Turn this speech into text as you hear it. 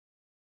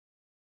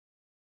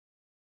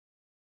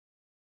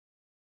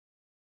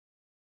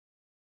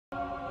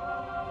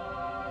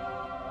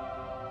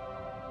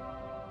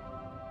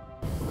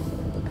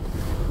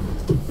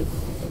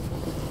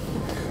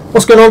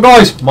What's going on,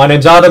 guys? My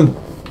name's Adam,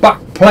 back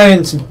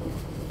playing some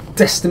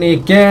Destiny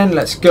again.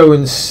 Let's go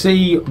and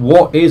see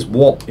what is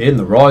what in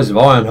the Rise of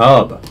Iron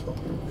Harbour.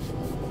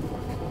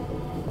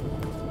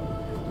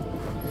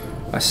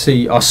 I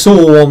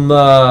saw on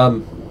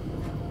the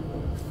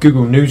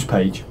Google News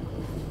page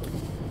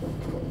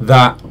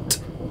that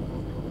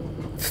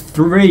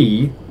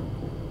 3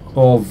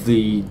 of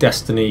the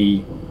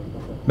Destiny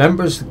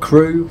members, the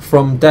crew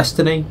from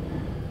Destiny,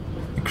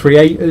 the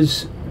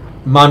creators,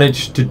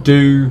 managed to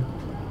do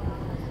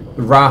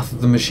the Wrath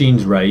of the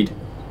Machines raid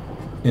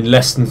in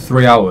less than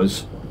 3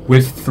 hours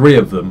with 3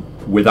 of them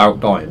without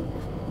dying.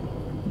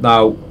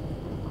 Now,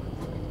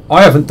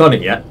 I haven't done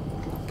it yet,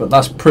 but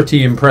that's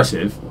pretty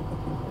impressive,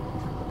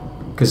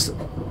 because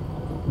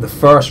the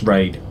first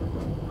raid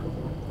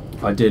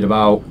I did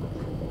about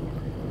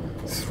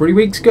 3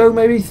 weeks ago,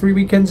 maybe 3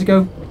 weekends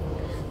ago,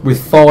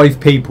 with 5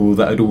 people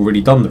that had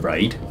already done the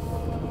raid,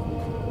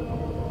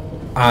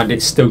 and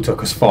it still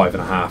took us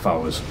 5.5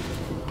 hours.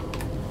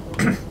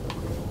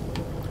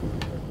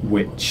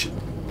 Which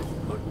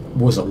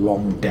was a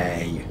long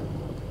day.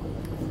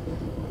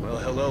 Well,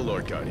 hello,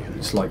 Lord Guardian.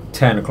 It's like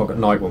 10 o'clock at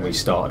night when we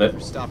started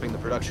it. Stopping the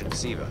production of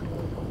Siva,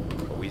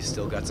 but we've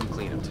still got some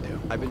cleanup to do.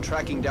 I've been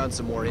tracking down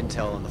some more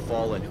intel on the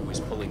Fallen who is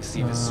pulling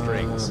Siva's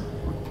strings.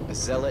 A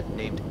zealot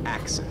named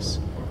Axis.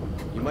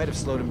 You might have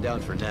slowed him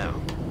down for now,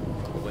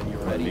 but when you're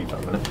ready, you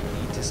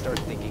need to start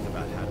thinking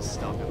about how to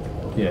stop him.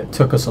 Yeah, it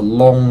took us a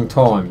long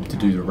time to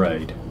do the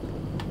raid.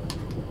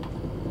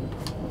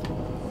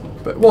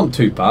 But it wasn't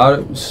too bad.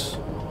 It was.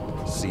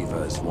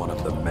 Siva is one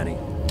of the many.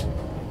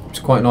 It's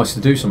quite nice to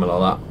do something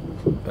like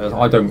that.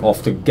 I don't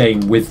often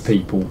game with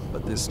people.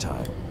 But this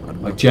time,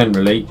 I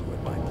generally.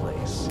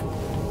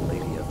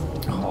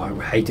 Oh,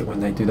 I hate it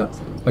when they do that.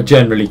 I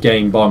generally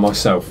game by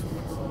myself.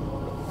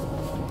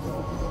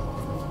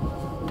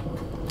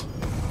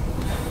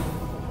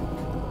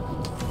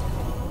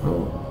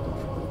 Oh,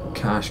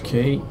 cache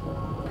key.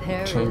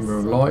 Chamber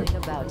of light.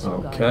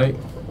 Okay.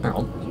 Hang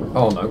on.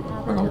 Oh no.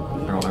 Hang on.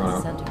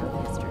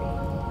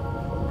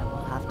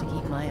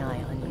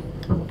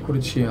 What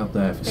did she have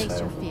there for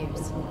sale?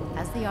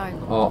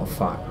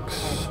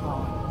 Artifacts.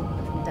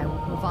 That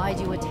will provide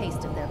you a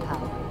taste of their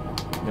power.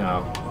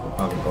 No, I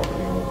haven't got the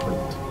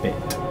ornament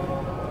bit.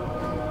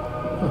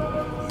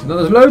 Huh. Now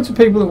there's loads of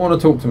people that want to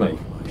talk to me.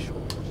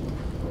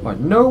 Like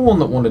no one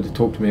that wanted to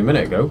talk to me a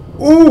minute ago.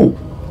 Ooh!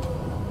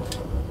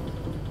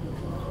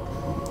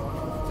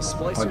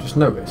 I just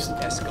noticed.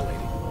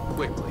 Escalating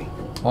quickly.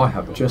 I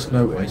have just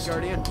noticed.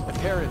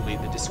 Apparently,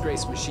 the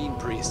disgraced machine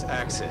priest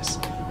Axis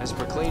has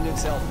proclaimed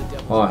himself the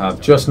devil. I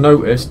have just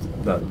noticed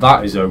that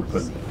that is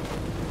open.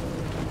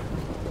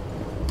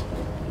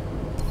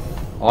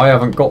 I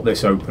haven't got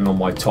this open on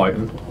my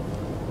Titan.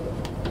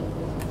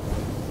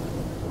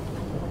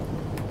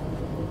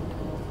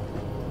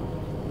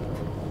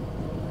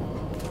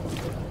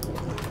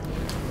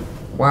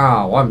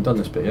 Wow, I haven't done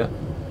this bit yet.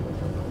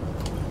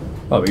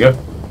 There we go.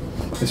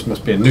 This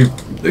must be a new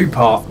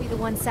part. Must be the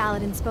one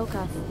Saladin spoke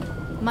of.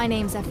 My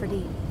name's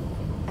Threre.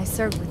 I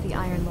served with the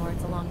Iron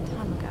Lords a long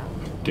time ago.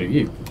 Do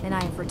you? And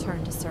I have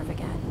returned to serve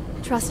again.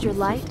 Trust your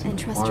light and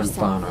trust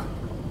yourself. Banner.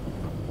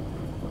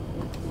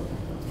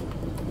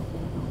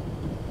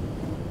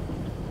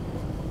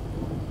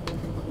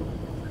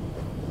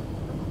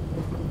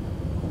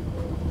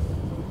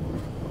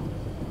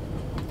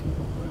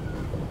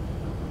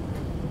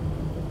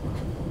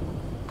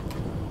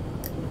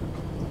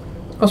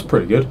 That's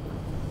pretty good.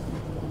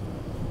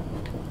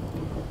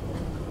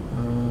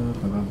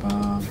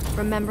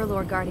 Remember,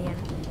 Lord Guardian,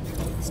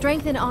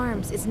 strength in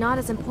arms is not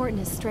as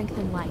important as strength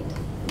in light.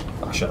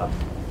 Ah, shut up.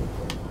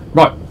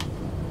 Right.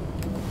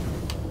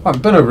 I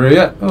haven't been over here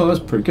yet. Oh, that's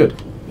pretty good.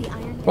 The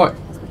Iron Right.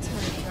 has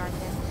returned,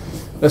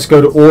 Guardian. Let's go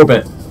to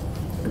orbit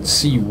and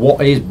see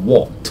what is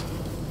what.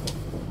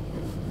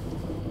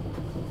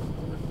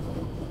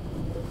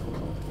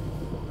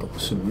 Got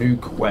some new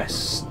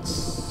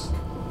quests.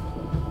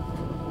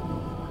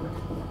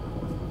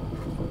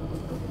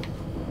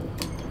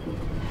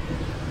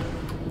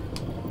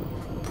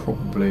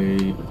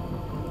 Probably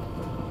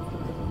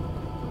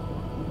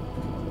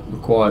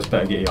requires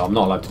better gear. I'm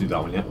not allowed to do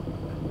that one yet.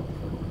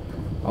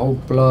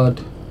 Old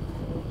blood.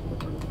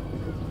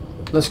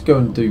 Let's go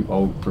and do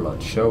old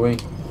blood, shall we?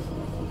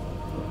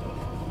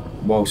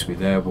 Whilst we're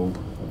there,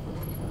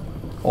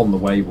 on the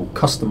way we'll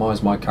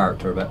customise my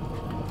character a bit.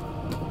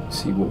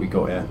 See what we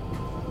got here.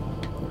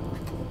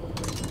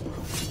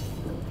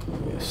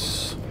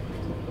 Yes.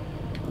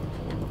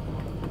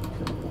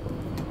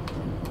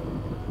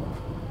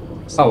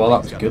 Oh well,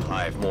 that was good. The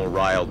hive more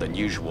riled than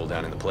usual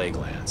down in the Plague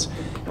Lands,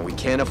 and we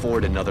can't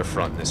afford another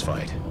front in this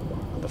fight.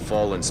 The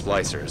Fallen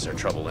Splicers are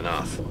trouble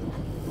enough.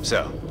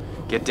 So,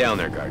 get down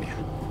there, Guardian.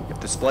 If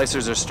the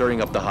Splicers are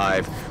stirring up the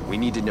hive, we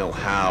need to know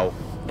how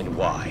and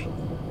why,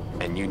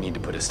 and you need to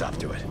put a stop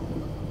to it.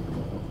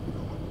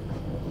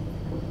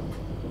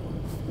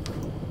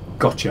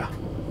 Gotcha.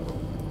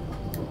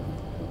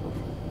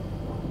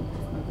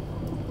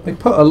 They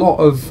put a lot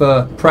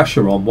of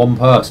pressure on one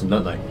person,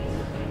 don't they,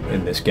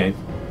 in this game?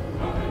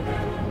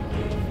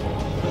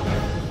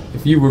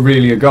 If you were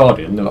really a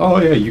guardian, they're like,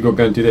 oh yeah, you got to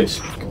go and do this.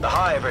 The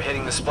Hive are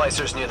hitting the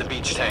splicers near the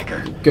beach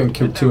tanker. Go and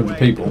kill 200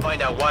 people.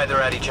 Find out why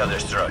they're at each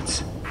other's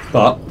throats.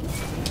 But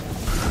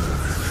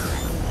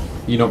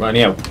you're not got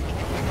any help.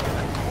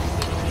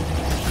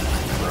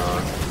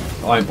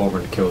 I ain't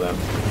bothering to kill them.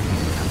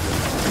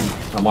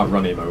 I might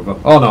run him over.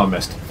 Oh no, I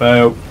missed.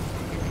 Fail.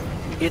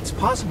 It's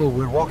possible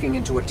we're walking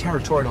into a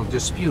territorial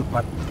dispute,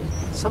 but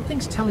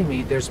something's telling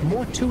me there's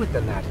more to it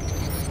than that.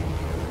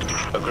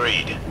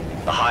 Agreed.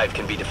 The Hive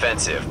can be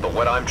defensive, but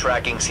what I'm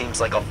tracking seems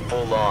like a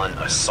full-on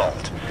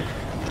assault.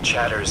 The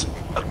chatter's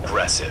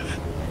aggressive,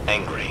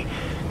 angry.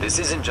 This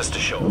isn't just a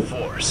show of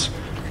force.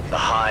 The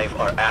Hive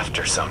are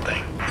after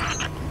something.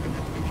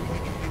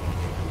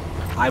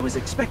 I was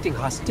expecting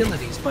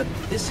hostilities, but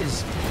this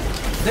is...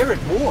 they're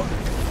at war.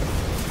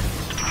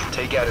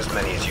 Take out as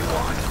many as you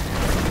want.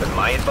 But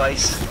my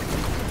advice?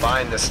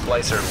 Find the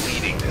splicer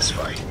leading this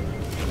fight.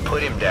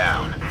 Put him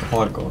down.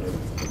 I got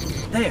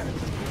him. There.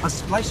 A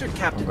splicer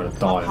captain I'm gonna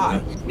die up high,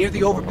 in there. near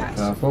the overpass.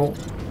 Careful.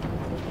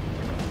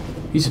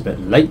 He's a bit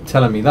late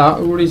telling me that.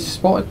 Already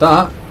spotted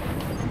that.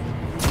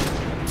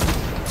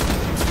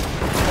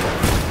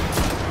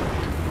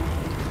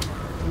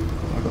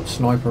 I got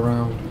sniper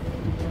round.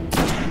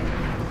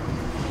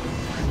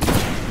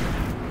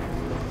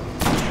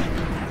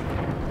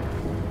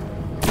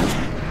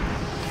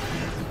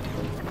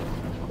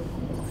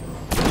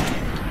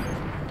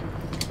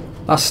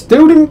 I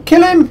still didn't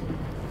kill him.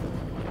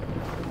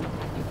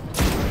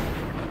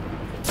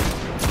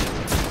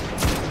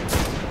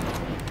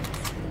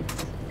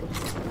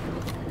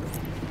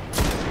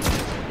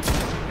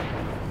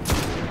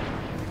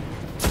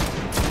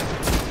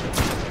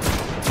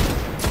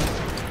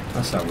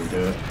 That's how we do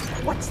it.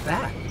 What's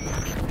that?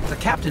 The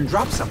captain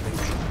dropped something.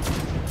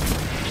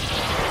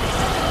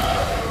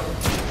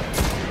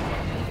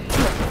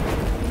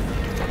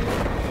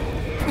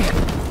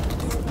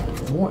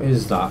 What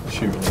is that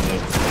shooting at me?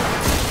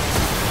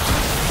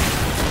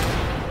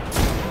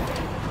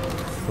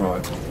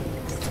 Right.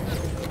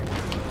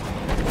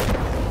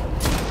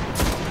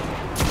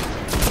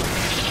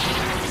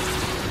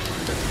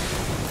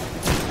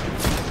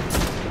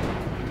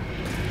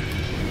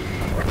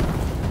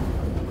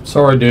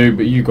 Sorry, dude,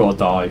 but you gotta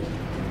die.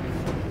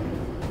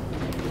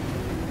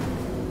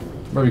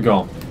 Where have we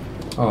gone?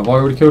 Oh, have I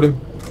already killed him?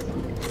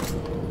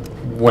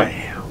 Wow.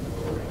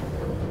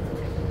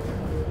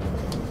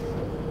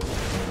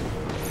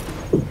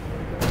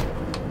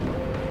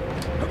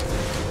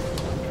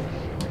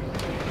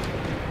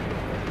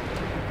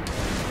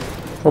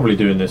 Probably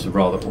doing this a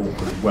rather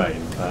awkward way,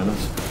 in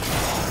fairness.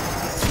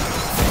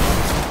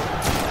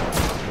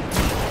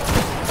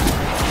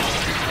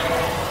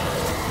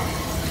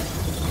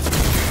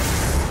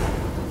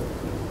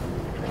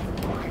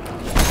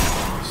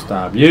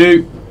 Stab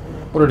you.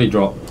 What did he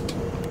drop?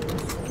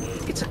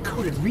 It's a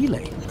coded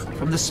relay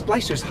from the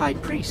Splicer's High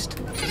Priest.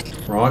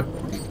 Right.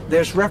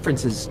 There's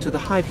references to the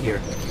Hive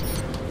here.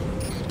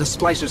 The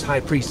Splicer's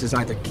High Priest is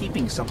either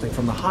keeping something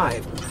from the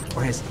Hive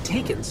or has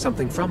taken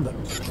something from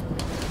them.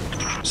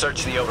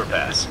 Search the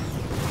overpass.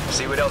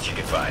 See what else you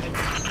can find.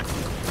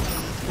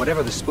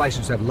 Whatever the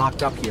Splicers have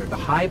locked up here, the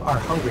Hive are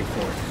hungry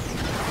for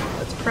it.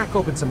 Let's crack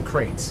open some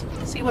crates.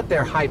 See what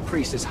their High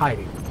Priest is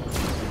hiding.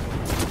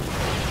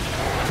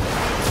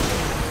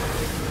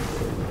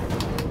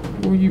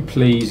 Will you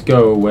please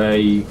go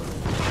away?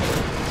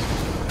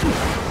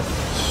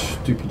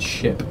 Stupid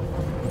ship.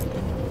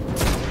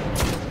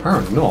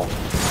 Apparently not.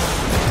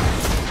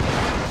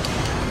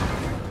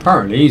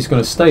 Apparently he's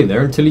going to stay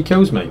there until he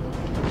kills me.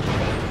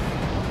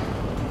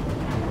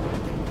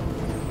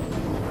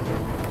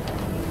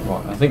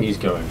 Right, I think he's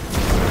going.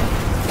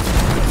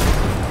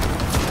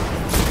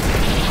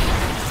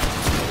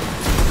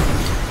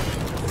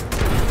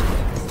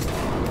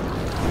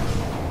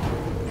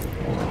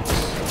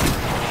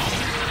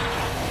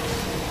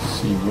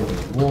 See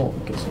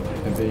what, get some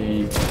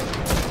heavy.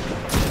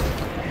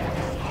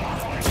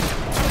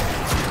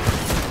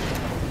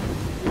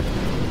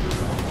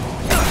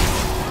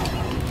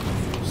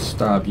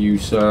 Stab you,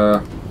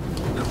 sir.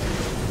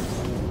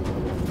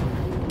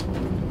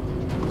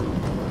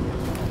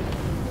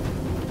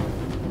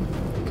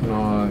 Can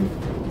I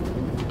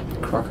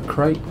crack a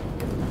crate?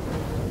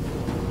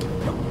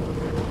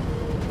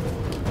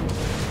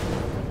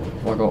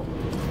 Have I got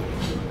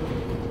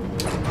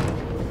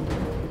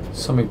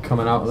something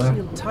coming out of there?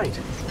 Sealed tight.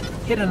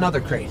 Hit another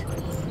crate.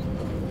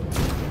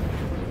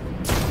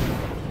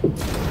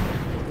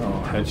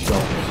 Oh,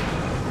 headshots.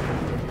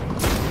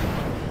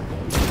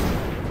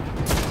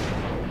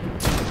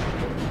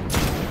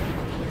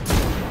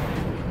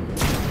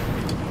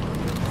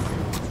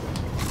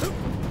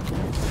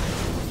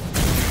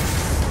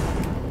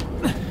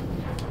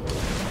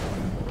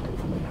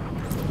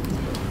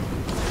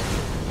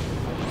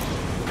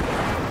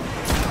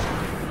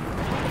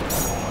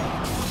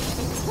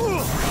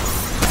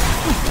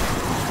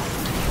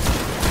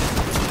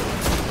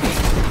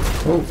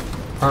 Oh,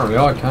 apparently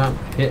I can't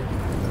hit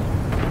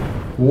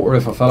water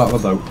if I fell out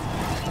of a boat.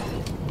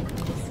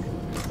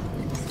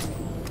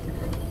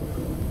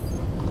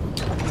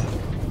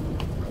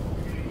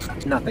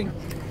 Nothing.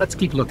 Let's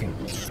keep looking.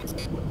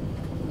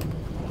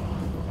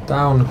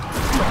 Down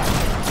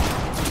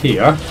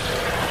here,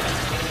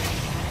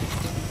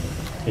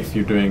 if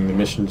you're doing the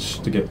missions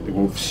to get the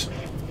wolf's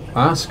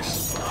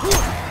masks,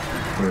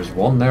 there's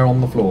one there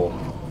on the floor.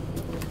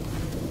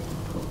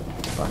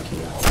 Back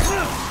here.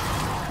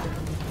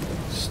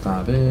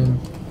 Stab in.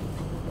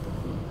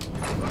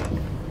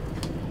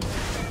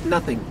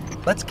 Nothing.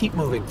 Let's keep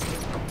moving.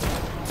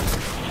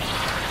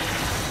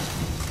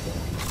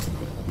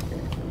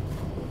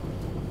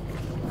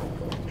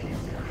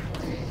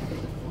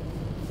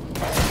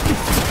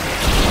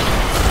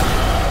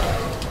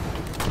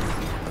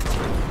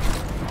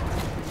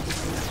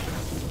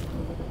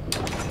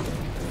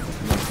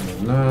 Nothing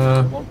in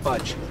there. Won't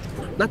budge.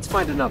 Let's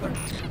find another.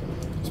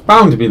 It's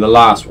bound to be the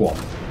last one.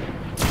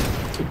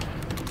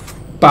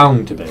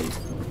 Bound to be.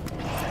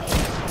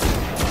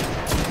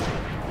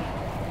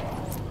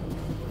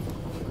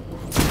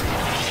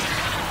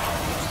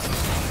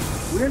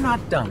 We're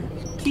not done.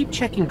 Keep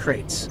checking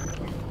crates.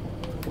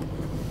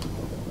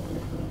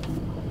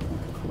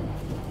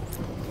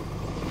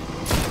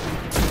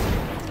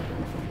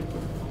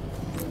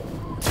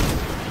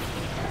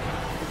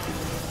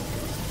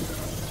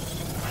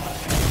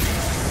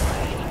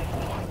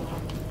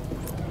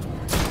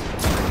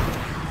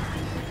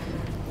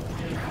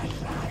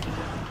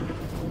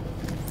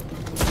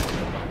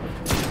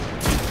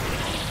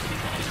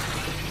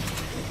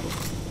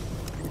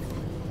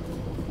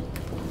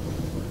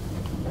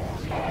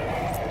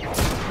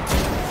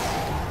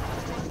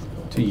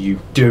 What are you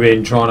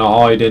doing trying to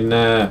hide in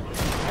there?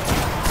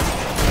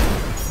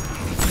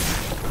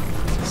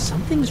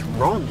 Something's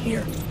wrong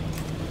here.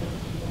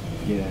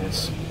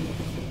 Yes.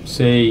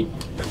 See?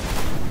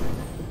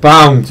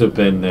 Bound to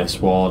bin this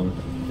one.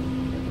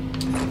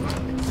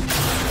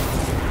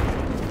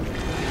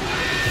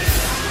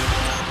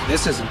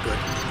 This isn't good.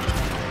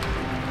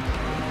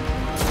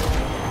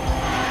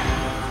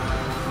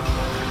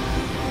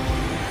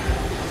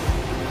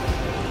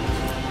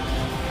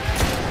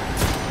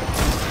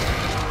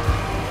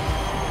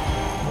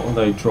 What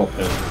are they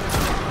dropping?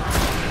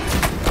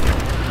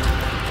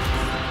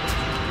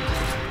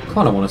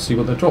 Kind of want to see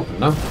what they're dropping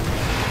now.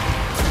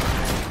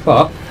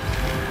 But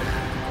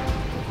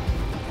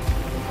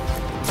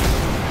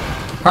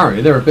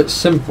apparently they're a bit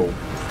simple.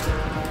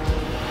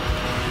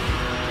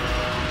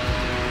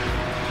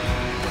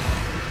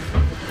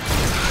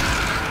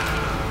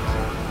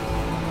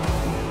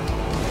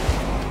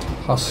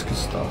 Husk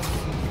stuff.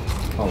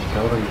 Oh,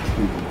 building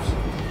tools.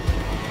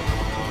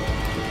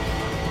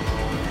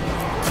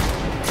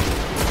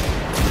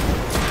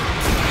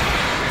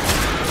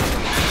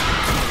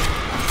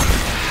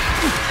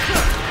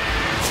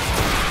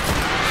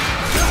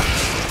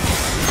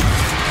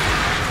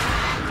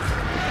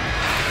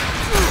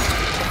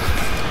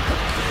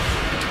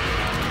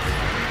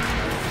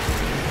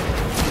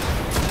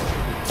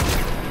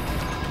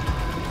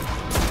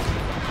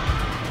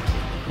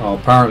 Oh,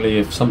 apparently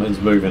if something's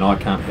moving I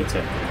can't hit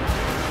it.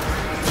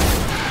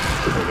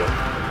 There we go.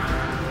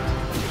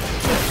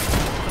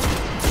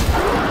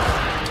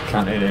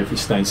 Can't hit it if it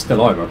stays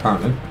still either,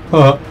 apparently.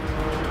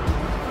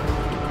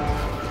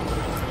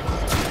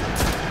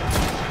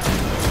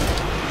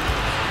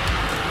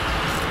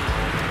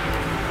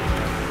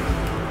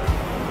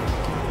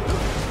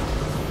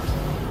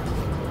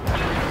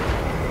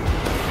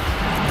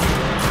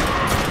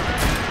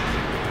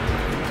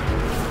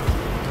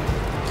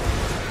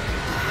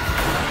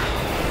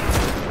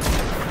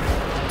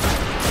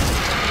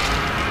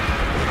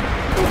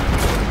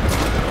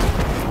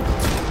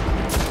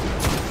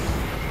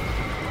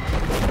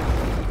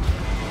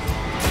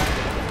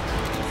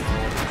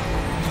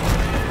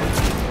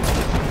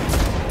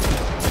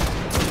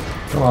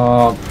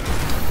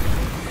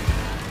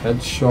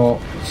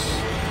 Headshots.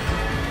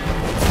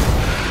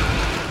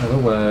 Other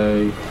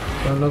way.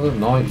 Another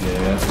night,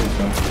 yeah, I think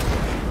so.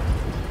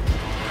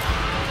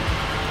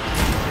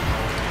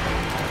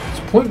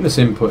 It's pointless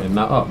inputting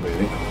that up,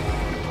 really.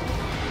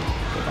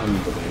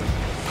 Unbelievable.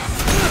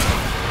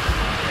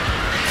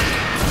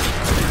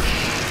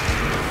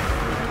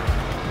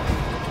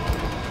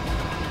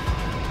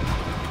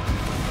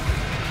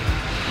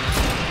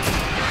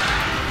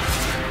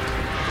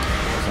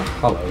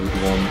 Hallowed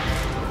one.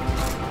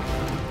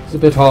 It's a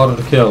bit harder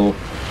to kill.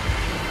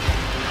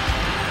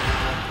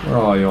 Where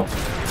are you?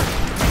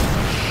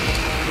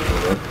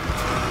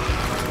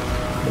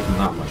 Wasn't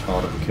that much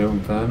harder to kill,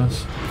 in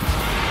fairness.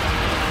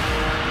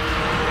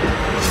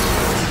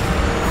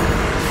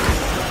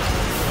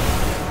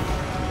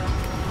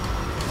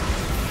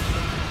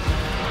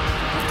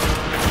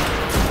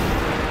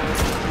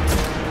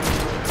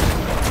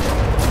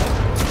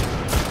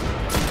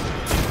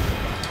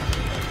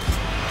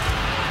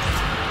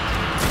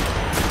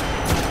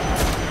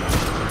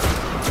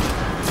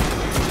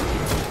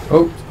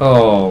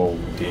 Oh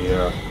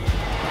dear.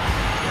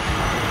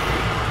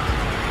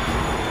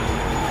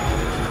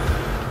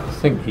 I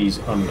think he's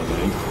under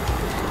me.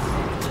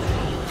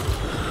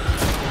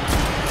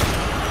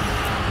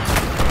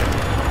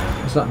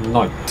 Is that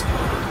knight?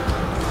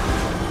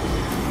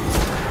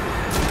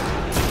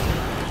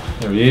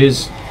 There he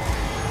is.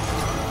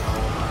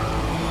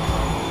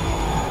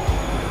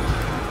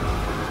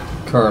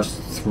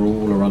 Cursed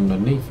thrall are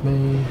underneath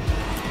me.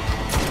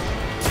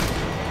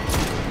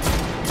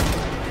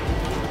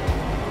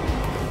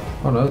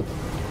 Oh no.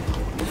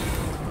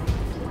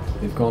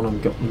 They've gone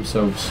and got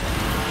themselves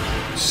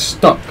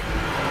stuck.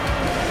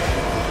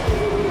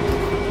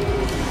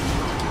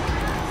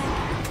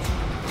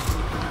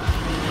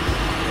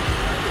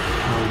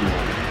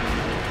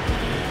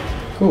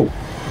 Cool.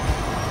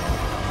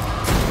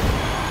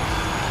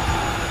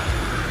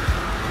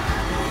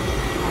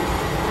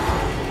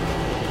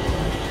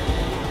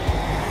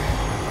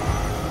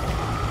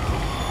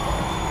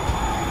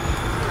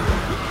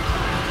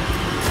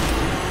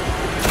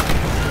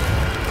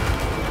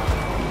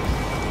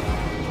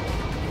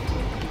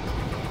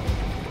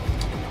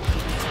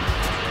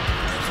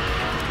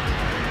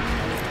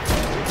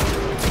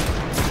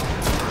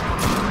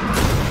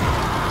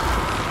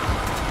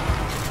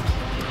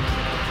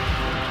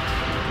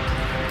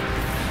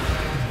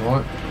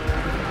 Right.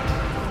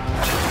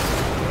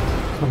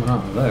 Coming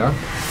out of there.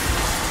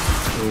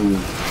 Ooh.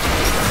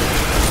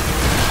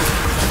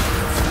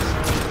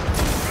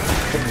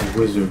 Couple of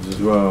wizards as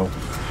well.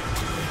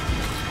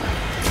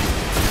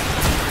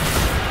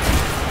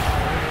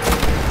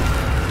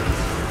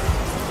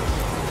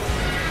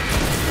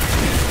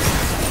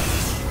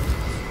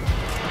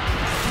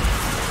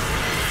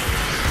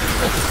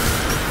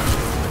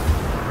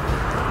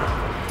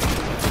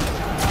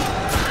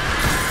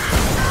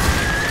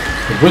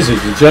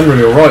 Wizards are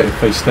generally alright if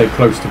they stay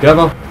close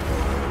together.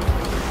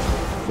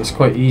 It's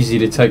quite easy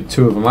to take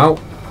two of them out.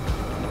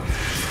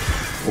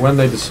 But when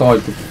they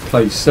decide to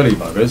play silly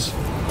buggers,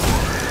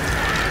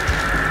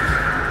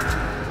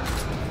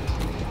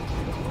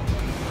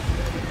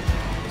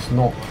 it's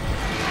not.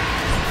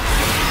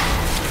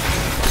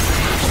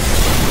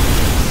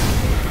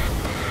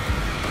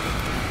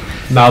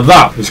 Now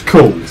that was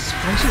cool.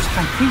 Splicer's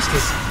High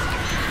Priestess.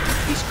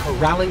 He's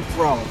corralling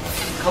thrall,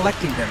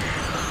 collecting them.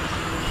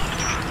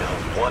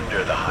 No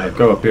wonder the I'll Hive.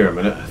 go up here a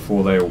minute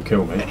before they all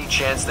kill me. Any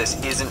chance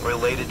this isn't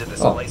related to the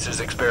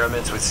Splicers'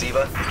 experiments with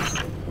Siva?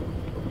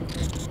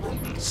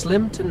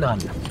 Slim to none.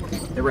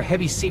 There were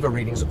heavy Siva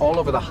readings all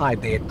over the hive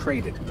they had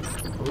created,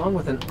 along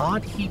with an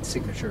odd heat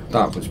signature.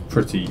 That was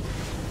pretty.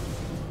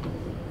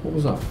 What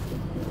was that?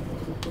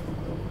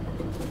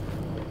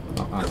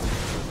 Oh, hang on.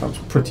 That was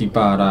pretty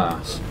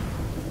badass.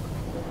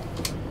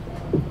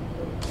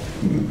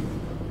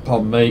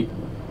 Pardon me.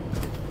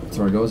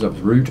 Sorry guys, that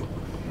was rude.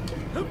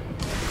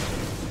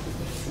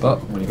 But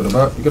when you got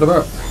about, you got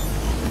about.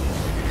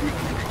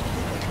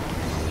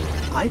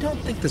 I don't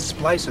think the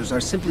Splicers are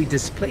simply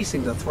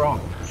displacing the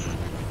thrall.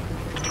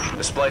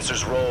 The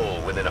Splicer's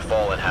role within a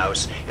fallen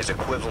house is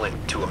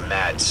equivalent to a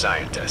mad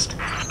scientist.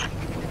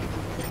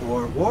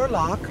 Or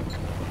warlock.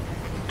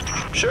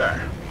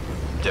 Sure.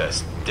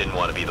 Just didn't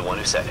want to be the one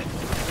who said it.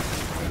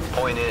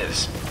 Point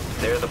is,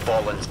 they're the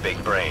Fallen's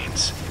big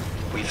brains.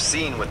 We've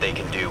seen what they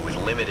can do with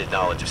limited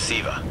knowledge of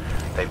Siva.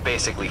 They've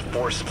basically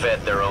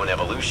force-fed their own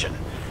evolution.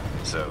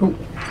 So... Ooh,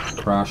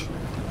 crash.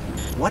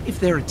 What if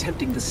they're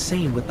attempting the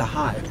same with the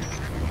hive?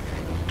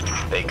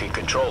 they could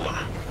control them.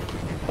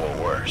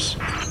 Or worse.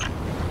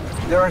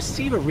 There are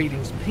Siva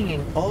readings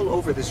pinging all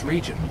over this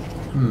region.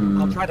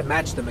 I'll try to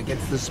match them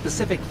against the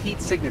specific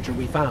heat signature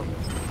we found.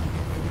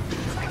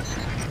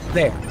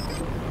 There.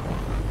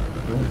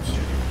 Oops.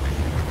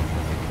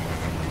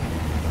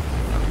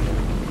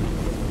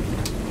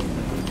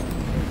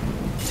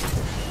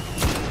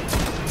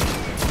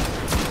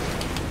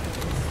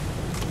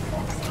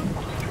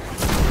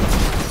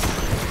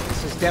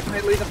 This is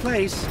definitely the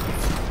place.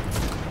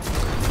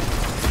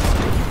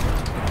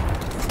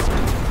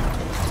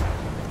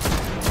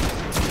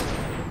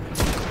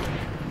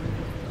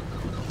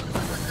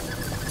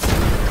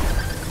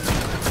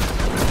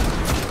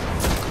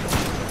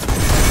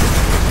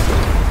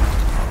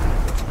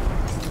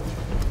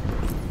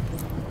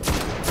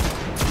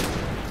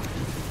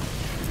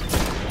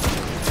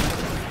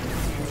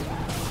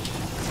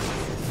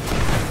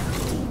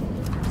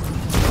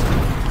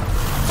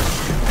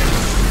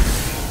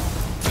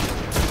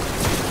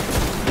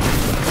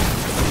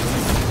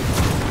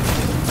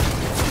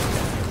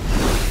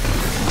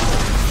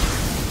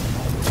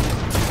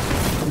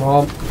 Come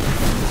on.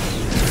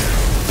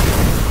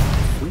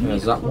 We There's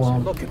need a that closer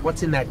one. look at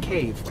what's in that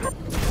cave.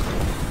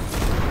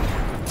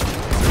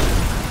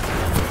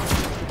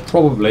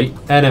 Probably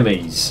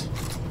enemies.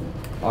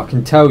 I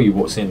can tell you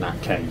what's in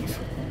that cave.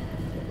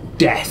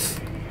 Death.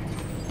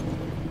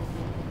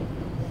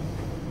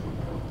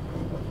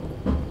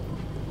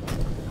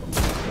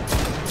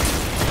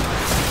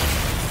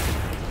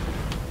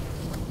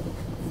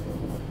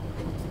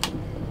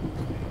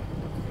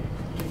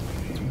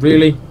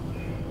 Really?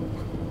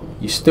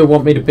 You still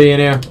want me to be in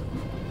here?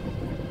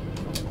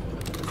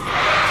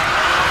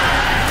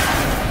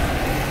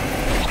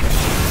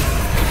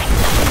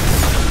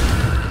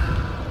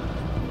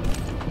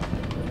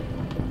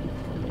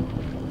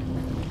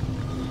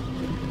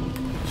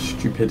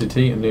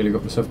 Stupidity, and nearly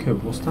got myself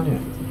killed. What's down here?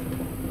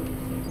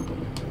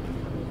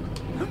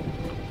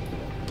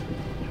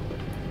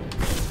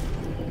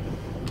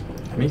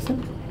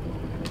 Anything?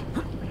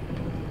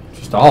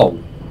 Just a hole.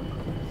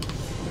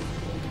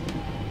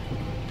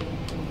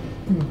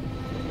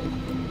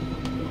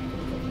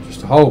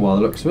 Just a hole by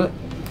the looks of it.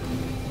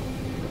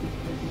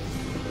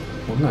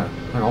 Oh no,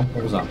 hang on,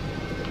 what was that?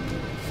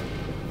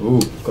 Ooh,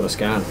 got a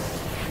scan.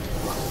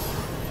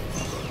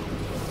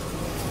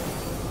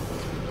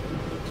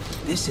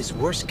 This is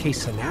worst case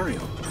scenario.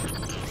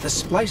 The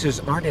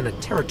splicers aren't in a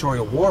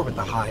territorial war with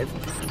the Hive.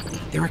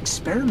 They're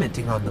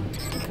experimenting on them.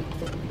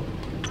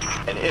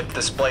 And if the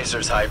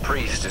Splicer's High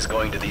Priest is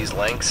going to these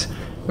lengths,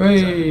 Hey.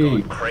 he's either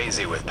going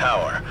crazy with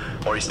power,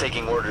 or he's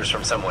taking orders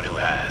from someone who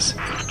has.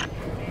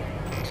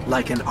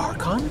 Like an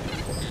Archon?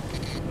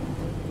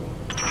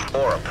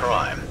 Or a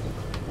Prime.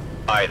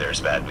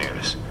 Either's bad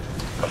news.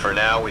 But for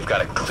now, we've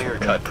got a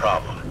clear-cut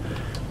problem.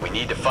 We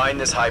need to find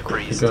this High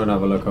Priest. Go and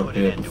have a look up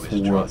here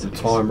before the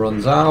time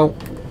runs out.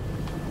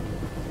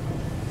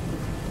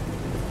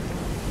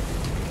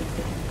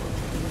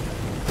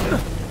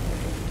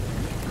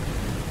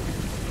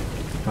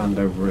 And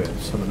over here,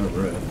 something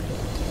over here.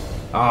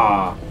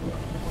 Ah!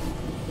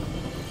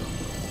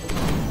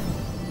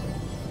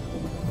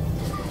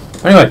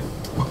 Anyway,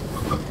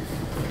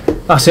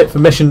 that's it for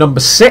mission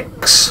number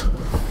 6.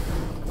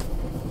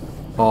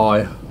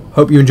 I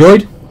hope you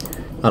enjoyed,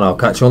 and I'll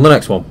catch you on the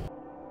next one.